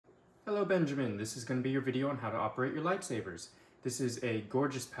Hello Benjamin, this is going to be your video on how to operate your lightsabers. This is a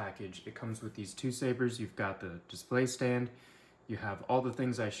gorgeous package. It comes with these two sabers. You've got the display stand. You have all the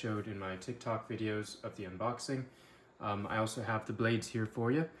things I showed in my TikTok videos of the unboxing. I also have the blades here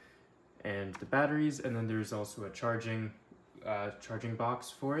for you and the batteries, and then there's also a charging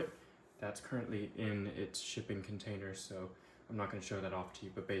box for it. That's currently in its shipping container, so I'm not going to show that off to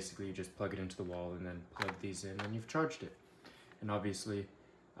you, but basically you just plug it into the wall and then plug these in and you've charged it. And obviously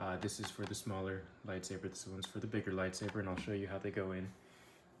this is for the smaller lightsaber, this one's for the bigger lightsaber, and I'll show you how they go in.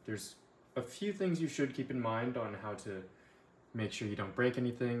 There's a few things you should keep in mind on how to make sure you don't break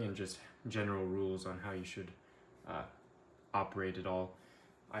anything, and just general rules on how you should operate it all.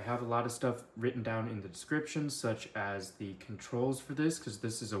 I have a lot of stuff written down in the description, such as the controls for this, because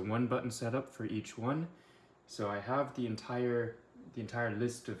this is a one button setup for each one. So I have the entire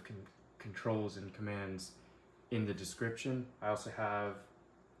list of controls and commands in the description. I also have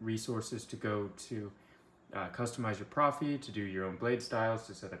resources to go to customize your Proffie, to do your own blade styles,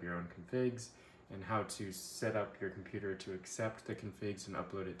 to set up your own configs, and how to set up your computer to accept the configs and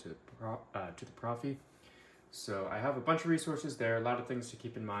upload it to the Proffie. So I have a bunch of resources there, a lot of things to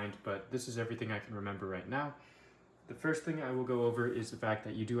keep in mind, but this is everything I can remember right now. The first thing I will go over is the fact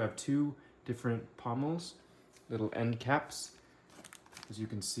that you do have two different pommels, little end caps, as you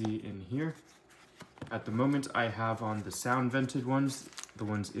can see in here. At the moment I have on the sound vented ones. The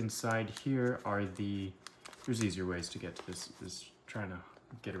ones inside here are there's easier ways to get to this. Trying to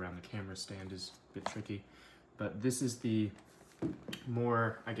get around the camera stand is a bit tricky. But this is the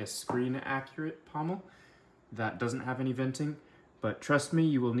more, I guess, screen accurate pommel that doesn't have any venting. But trust me,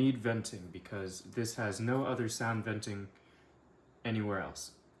 you will need venting because this has no other sound venting anywhere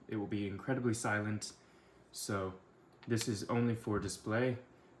else. It will be incredibly silent. So this is only for display.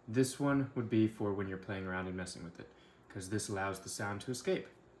 This one would be for when you're playing around and messing with it, because this allows the sound to escape.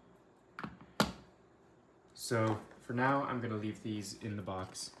 So for now, I'm going to leave these in the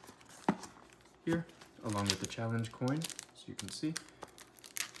box here, along with the challenge coin, so you can see.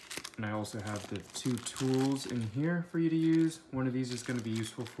 And I also have the two tools in here for you to use. One of these is going to be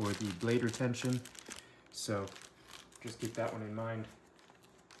useful for the blade retention, so just keep that one in mind.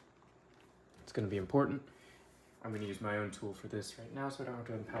 It's going to be important. I'm going to use my own tool for this right now, so I don't have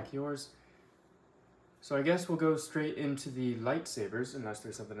to unpack yours. So I guess we'll go straight into the lightsabers, unless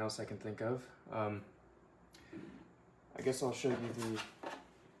there's something else I can think of. I guess I'll show you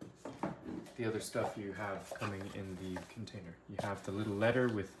the other stuff you have coming in the container. You have the little letter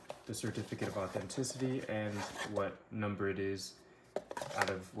with the certificate of authenticity and what number it is out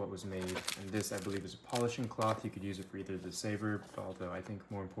of what was made. And this, I believe, is a polishing cloth. You could use it for either the saber, although I think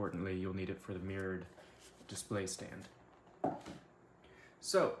more importantly, you'll need it for the mirrored display stand.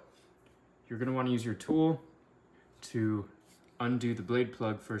 So you're going to want to use your tool to undo the blade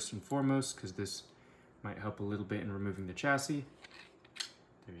plug first and foremost, because this might help a little bit in removing the chassis.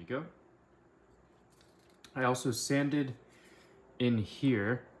 There you go. I also sanded in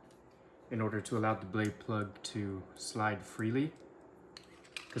here in order to allow the blade plug to slide freely,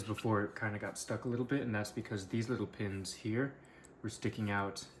 because before it kind of got stuck a little bit, and that's because these little pins here were sticking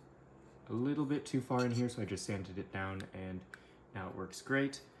out a little bit too far in here, so I just sanded it down and now it works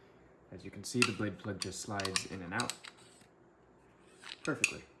great. As you can see, the blade plug just slides in and out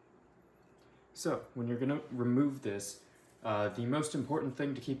perfectly. So when you're going to remove this, the most important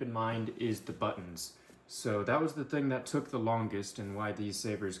thing to keep in mind is the buttons. So that was the thing that took the longest, and why these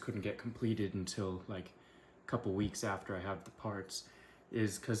sabers couldn't get completed until like a couple weeks after I have the parts,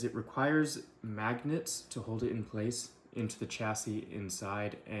 is because it requires magnets to hold it in place into the chassis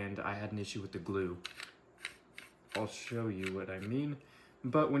inside, and I had an issue with the glue. I'll show you what I mean.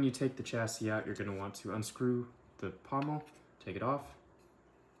 But when you take the chassis out, you're going to want to unscrew the pommel, take it off,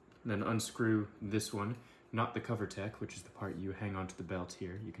 then unscrew this one, not the cover tech, which is the part you hang onto the belt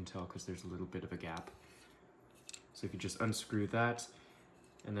here. You can tell because there's a little bit of a gap. So if you just unscrew that,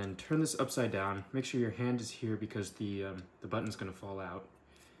 and then turn this upside down, make sure your hand is here because the button's going to fall out,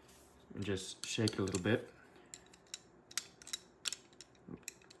 and just shake it a little bit.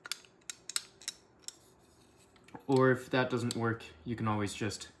 Or if that doesn't work, you can always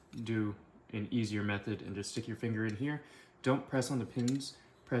just do an easier method and just stick your finger in here. Don't press on the pins,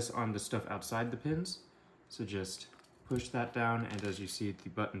 press on the stuff outside the pins. So just push that down, and as you see, the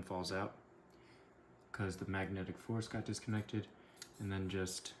button falls out because the magnetic force got disconnected. And then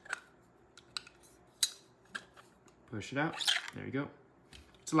just push it out. There you go.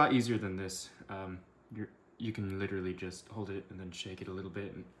 It's a lot easier than this. You can literally just hold it and then shake it a little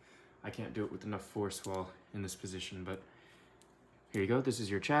bit, and I can't do it with enough force while in this position, but here you go. This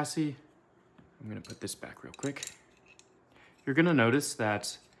is your chassis. I'm gonna put this back real quick. You're gonna notice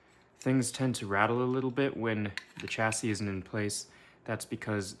that things tend to rattle a little bit when the chassis isn't in place. That's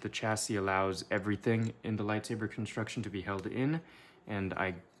because the chassis allows everything in the lightsaber construction to be held in, and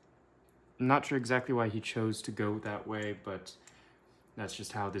I'm not sure exactly why he chose to go that way, but that's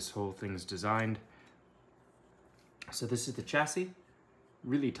just how this whole thing's designed. So this is the chassis,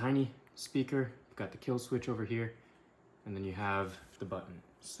 really tiny speaker. You've got the kill switch over here, and then you have the button.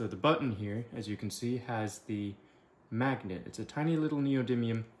 So the button here, as you can see, has the magnet. It's a tiny little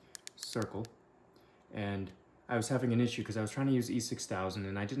neodymium circle, and I was having an issue because I was trying to use E6000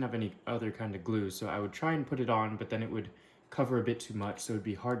 and I didn't have any other kind of glue, so I would try and put it on, but then it would cover a bit too much, so it would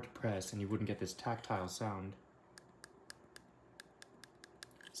be hard to press and you wouldn't get this tactile sound.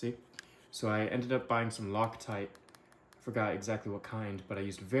 See? So I ended up buying some Loctite. I forgot exactly what kind, but I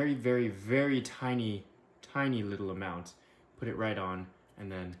used very, very, very tiny little amount. Put it right on, and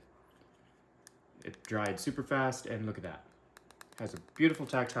then it dried super fast, and look at that. It has a beautiful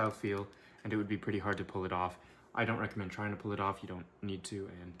tactile feel, and it would be pretty hard to pull it off. I don't recommend trying to pull it off. You don't need to,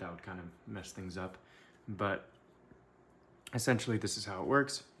 and that would kind of mess things up. But essentially, this is how it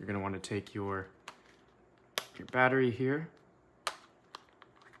works. You're going to want to take your battery here.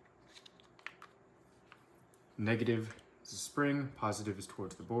 Negative is a spring, positive is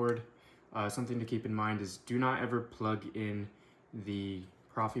towards the board. Something to keep in mind is do not ever plug in the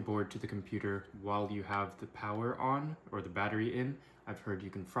Proffie board to the computer while you have the power on or the battery in. I've heard you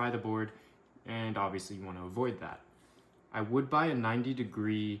can fry the board, and obviously you want to avoid that. I would buy a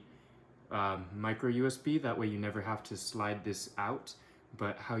 90-degree MicroUSB, that way you never have to slide this out,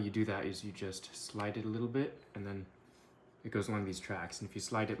 but how you do that is you just slide it a little bit and then it goes along these tracks, and if you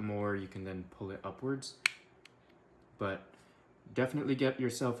slide it more you can then pull it upwards. But definitely get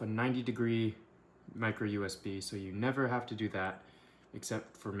yourself a 90-degree MicroUSB so you never have to do that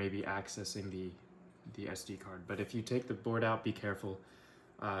except for maybe accessing the SD card. But if you take the board out, be careful.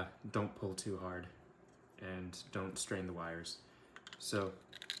 Don't pull too hard and don't strain the wires. So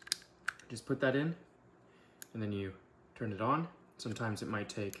just put that in and then you turn it on. Sometimes it might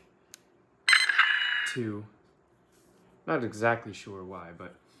take two, not exactly sure why,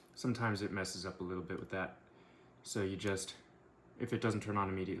 but sometimes it messes up a little bit with that. So you just, if it doesn't turn on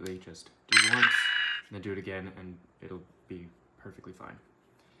immediately, just do it once and then do it again and it'll be perfectly fine.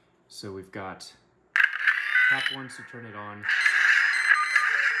 So we've got tap once to turn it on.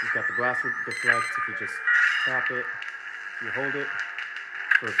 You've got the blast deflect. If you just tap it, you hold it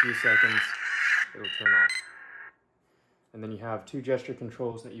for a few seconds, it'll turn off. And then you have two gesture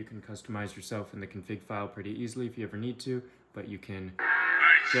controls that you can customize yourself in the config file pretty easily if you ever need to, but you can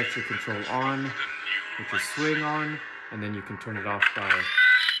gesture control on, which is swing on, and then you can turn it off by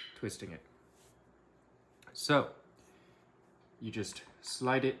twisting it. So you just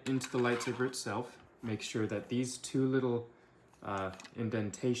slide it into the lightsaber itself. Make sure that these two little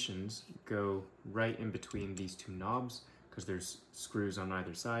indentations go right in between these two knobs because there's screws on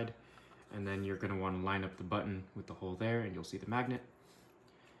either side. And then you're going to want to line up the button with the hole there and you'll see the magnet.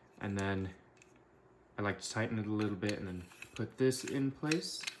 And then I like to tighten it a little bit and then put this in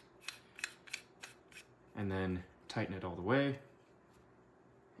place. And then tighten it all the way.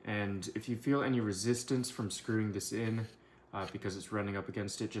 And if you feel any resistance from screwing this in, because it's running up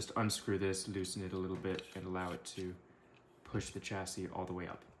against it, just unscrew this, loosen it a little bit, and allow it to push the chassis all the way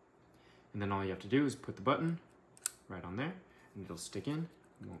up. And then all you have to do is put the button right on there, and it'll stick in,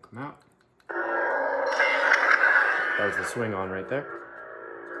 it won't come out. That was the swing on right there.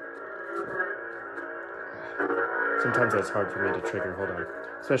 Sometimes that's hard for me to trigger, hold on,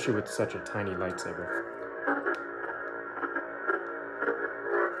 especially with such a tiny lightsaber.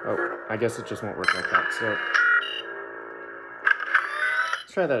 Oh, I guess it just won't work like that, so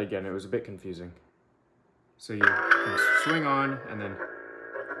let's try that again. It was a bit confusing. So you can swing on and then,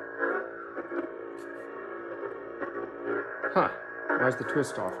 why is the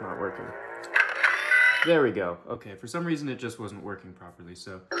twist off not working? There we go. Okay, for some reason it just wasn't working properly,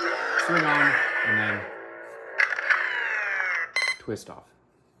 so swing on and then twist off.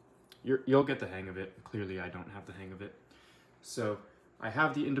 You'll get the hang of it. Clearly I don't have the hang of it. So I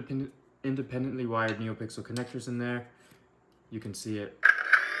have the independently wired NeoPixel connectors in there. You can see it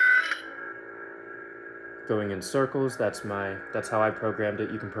going in circles. That's how I programmed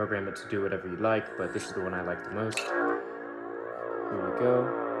it. You can program it to do whatever you like, but this is the one I like the most. Here we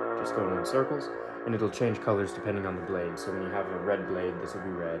go, just going in circles, and it'll change colors depending on the blade. So when you have a red blade, this will be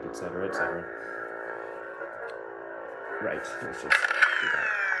red, etc., etc. Right, let's just do that.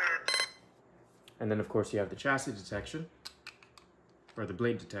 And then of course you have the chassis detection, or the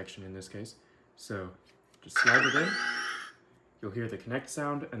blade detection in this case. So just slide it in, you'll hear the connect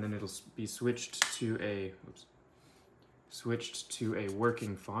sound, and then it'll be switched to a switched to a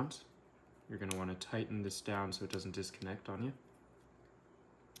working font. You're going to want to tighten this down so it doesn't disconnect on you.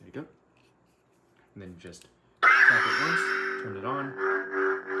 There you go. And then you just tap it once, turn it on,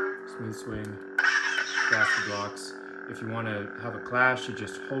 smooth swing, gas the blocks. If you want to have a clash, you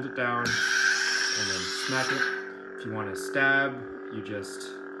just hold it down and then smack it. If you want to stab, you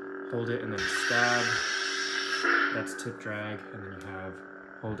just hold it and then stab. That's tip drag, and then you have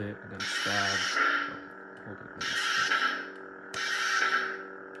hold it and then stab. Oh, hold it and then stab.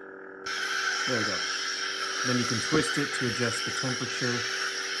 There we go. Then you can twist it to adjust the temperature.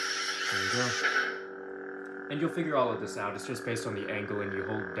 There you go. And you'll figure all of this out. It's just based on the angle, and you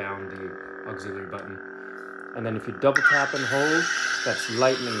hold down the auxiliary button. And then if you double tap and hold, that's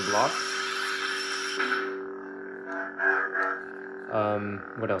lightning block.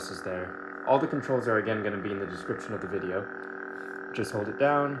 What else is there? All the controls are again going to be in the description of the video. Just hold it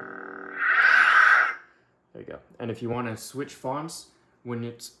down. There you go. And if you want to switch fonts, when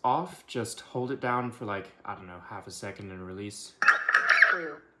it's off, just hold it down for like, I don't know, half a second and release.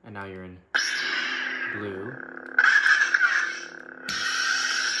 Blue. And now you're in blue.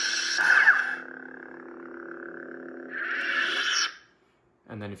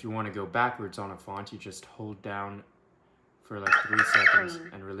 And then if you want to go backwards on a font, you just hold down for like 3 seconds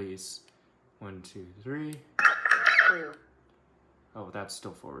and release. 1, 2, 3. Blue. Oh, that's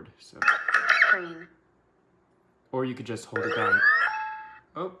still forward, so. Green. Or you could just hold it down.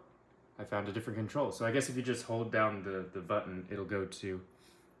 Oh, I found a different control. So I guess if you just hold down the button, it'll go to...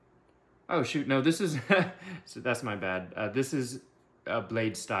 Oh shoot, no, this is... so that's my bad. This is a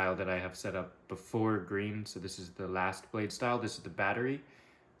blade style that I have set up before green. So this is the last blade style. This is the battery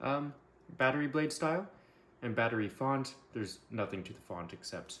blade style. And battery font, there's nothing to the font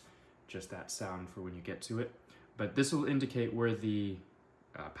except just that sound for when you get to it. But this will indicate where the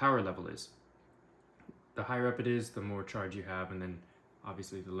power level is. The higher up it is, the more charge you have, and then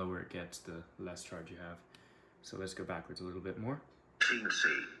obviously the lower it gets, the less charge you have. So let's go backwards a little bit more.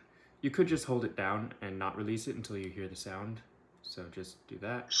 You could just hold it down and not release it until you hear the sound. So just do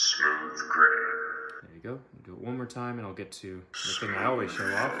that. Smooth gray. There you go. Do it one more time and I'll get to the thing I always show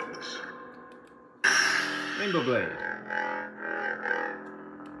off. Rainbow blade.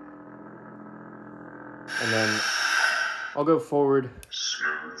 And then I'll go forward.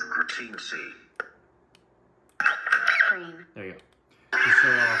 Smooth green. Green. There you go. To show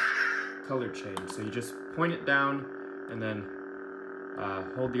off color change. So you just point it down and then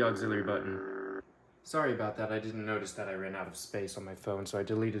hold the auxiliary button. Sorry about that. I didn't notice that I ran out of space on my phone, so I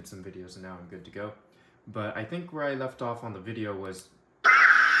deleted some videos and now I'm good to go. But I think where I left off on the video was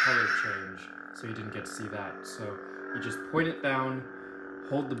color change, so you didn't get to see that. So you just point it down,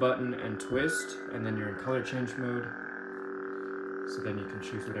 hold the button and twist, and then you're in color change mode. So then you can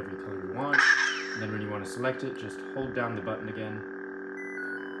choose whatever color you want. And then when you want to select it, just hold down the button again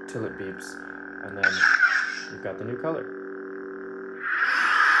till it beeps, and then you've got the new color.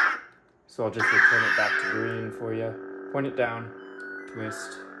 So I'll just return it back to green for you. Point it down,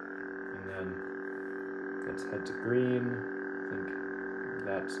 twist, and then let's head to green. I think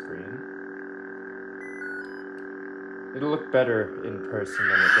that's green. It'll look better in person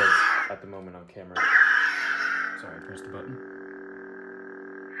than it does at the moment on camera. Sorry, I pressed the button.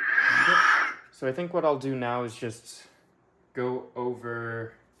 So I think what I'll do now is just go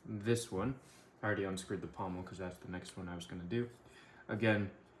over this one. I already unscrewed the pommel because that's the next one I was going to do. Again,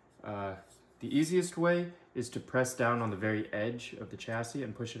 the easiest way is to press down on the very edge of the chassis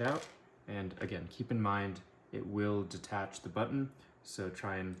and push it out. And again, keep in mind, it will detach the button, so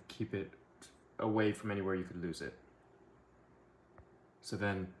try and keep it away from anywhere you could lose it. So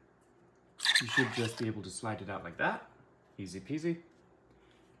then you should just be able to slide it out like that. Easy peasy.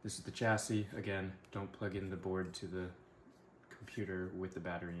 This is the chassis. Again, don't plug in the board to the computer with the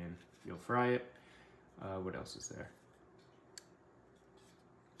battery in. You'll fry it. What else is there?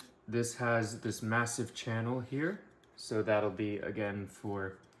 This has this massive channel here, so that'll be, again,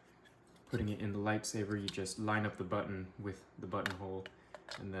 for putting it in the lightsaber. You just line up the button with the buttonhole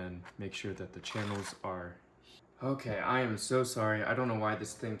and then make sure that the channels are... Okay, I am so sorry. I don't know why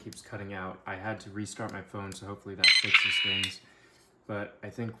this thing keeps cutting out. I had to restart my phone, so hopefully that fixes things. But I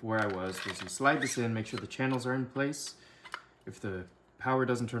think where I was you slide this in, make sure the channels are in place. If the power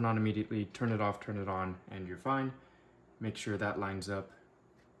doesn't turn on immediately, turn it off, turn it on, and you're fine. Make sure that lines up.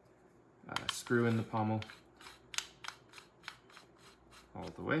 Screw in the pommel all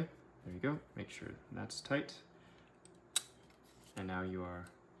the way. There you go. Make sure that's tight. And now you are...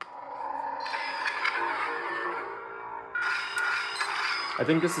 I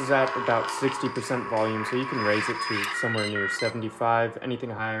think this is at about 60% volume, so you can raise it to somewhere near 75.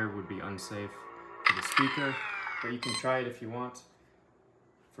 Anything higher would be unsafe for the speaker. but you can try it if you want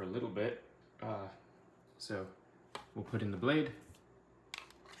for a little bit. So we'll put in the blade.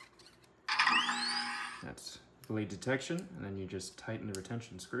 That's blade detection, and then you just tighten the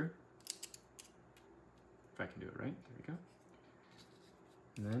retention screw. If I can do it right, there we go.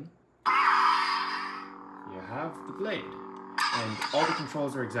 And then you have the blade. And all the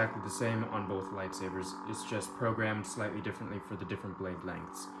controls are exactly the same on both lightsabers. It's just programmed slightly differently for the different blade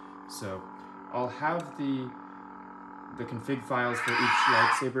lengths. So I'll have the config files for each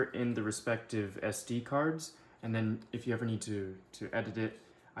lightsaber in the respective SD cards, and then if you ever need to edit it,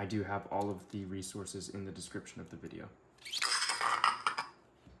 I do have all of the resources in the description of the video.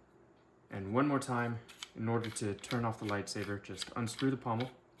 And one more time, in order to turn off the lightsaber, just unscrew the pommel,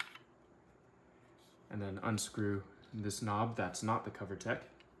 and then unscrew this knob that's not the cover tech.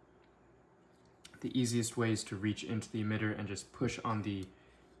 The easiest way is to reach into the emitter and just push on the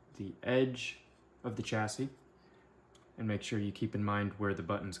edge of the chassis, and make sure you keep in mind where the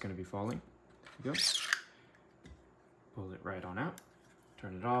button's going to be falling. There we go. Pull it right on out,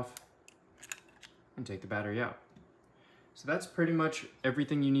 turn it off, and take the battery out. So that's pretty much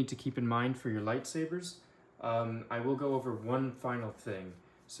everything you need to keep in mind for your lightsabers. I will go over one final thing.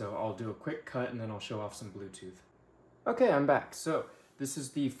 So I'll do a quick cut and then I'll show off some Bluetooth. Okay, I'm back. So this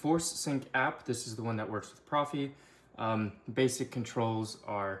is the ForceSync app. This is the one that works with Proffie. Basic controls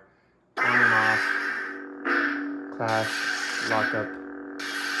are on and off, clash, lockup,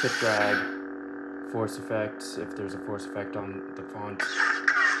 tip drag, force effects if there's a force effect on the font.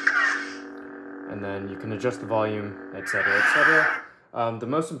 And then you can adjust the volume, etc., etc. The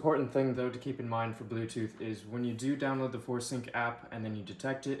most important thing, though, to keep in mind for Bluetooth is when you do download the ForceSync app and then you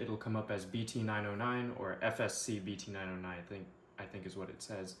detect it, it'll come up as BT909 or FSC BT909, I think is what it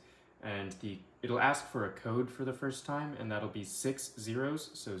says. And it'll ask for a code for the first time, and that'll be 6 zeros,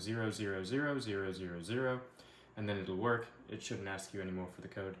 so 0000000, and then it'll work. It shouldn't ask you anymore for the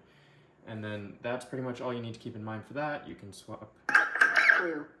code. And then that's pretty much all you need to keep in mind for that. You can swap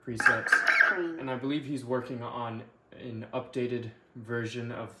presets. And I believe he's working on an updated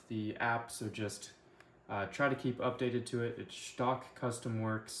version of the app, so just try to keep updated to it. It's stock, custom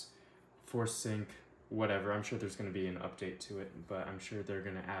works, ForceSync, whatever. I'm sure there's going to be an update to it, but I'm sure they're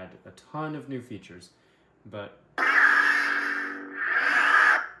going to add a ton of new features. But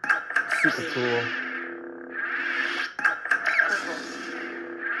super cool.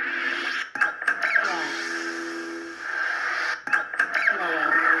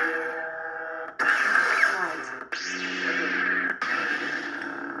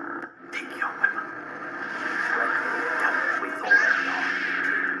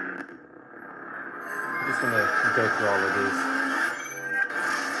 I'm just going to go through all of these.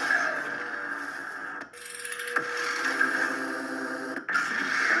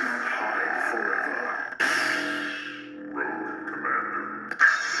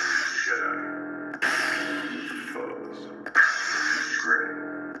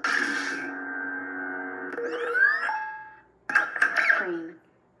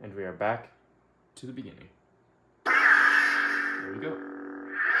 And we are back to the beginning. There we go.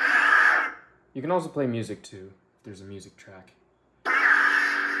 You can also play music too, if there's a music track.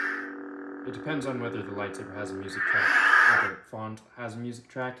 It depends on whether the lightsaber has a music track or the font has a music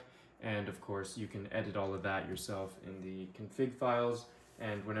track, and of course you can edit all of that yourself in the config files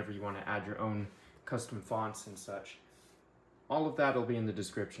and whenever you want to add your own custom fonts and such. All of that will be in the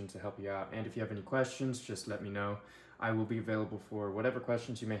description to help you out, and if you have any questions, just let me know. I will be available for whatever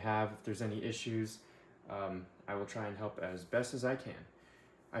questions you may have. If there's any issues, I will try and help as best as I can.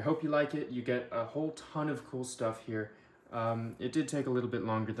 I hope you like it. You get a whole ton of cool stuff here. It did take a little bit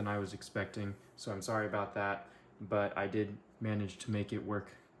longer than I was expecting, so I'm sorry about that, but I did manage to make it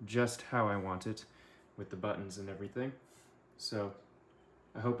work just how I want it with the buttons and everything. So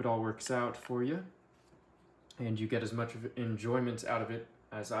I hope it all works out for you and you get as much of enjoyment out of it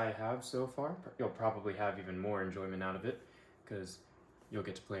as I have so far. You'll probably have even more enjoyment out of it because you'll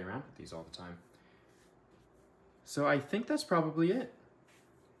get to play around with these all the time. So I think that's probably it.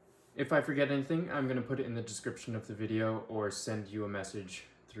 If I forget anything, I'm going to put it in the description of the video or send you a message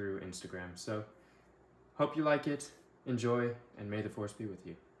through Instagram. So hope you like it, enjoy, and may the Force be with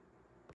you.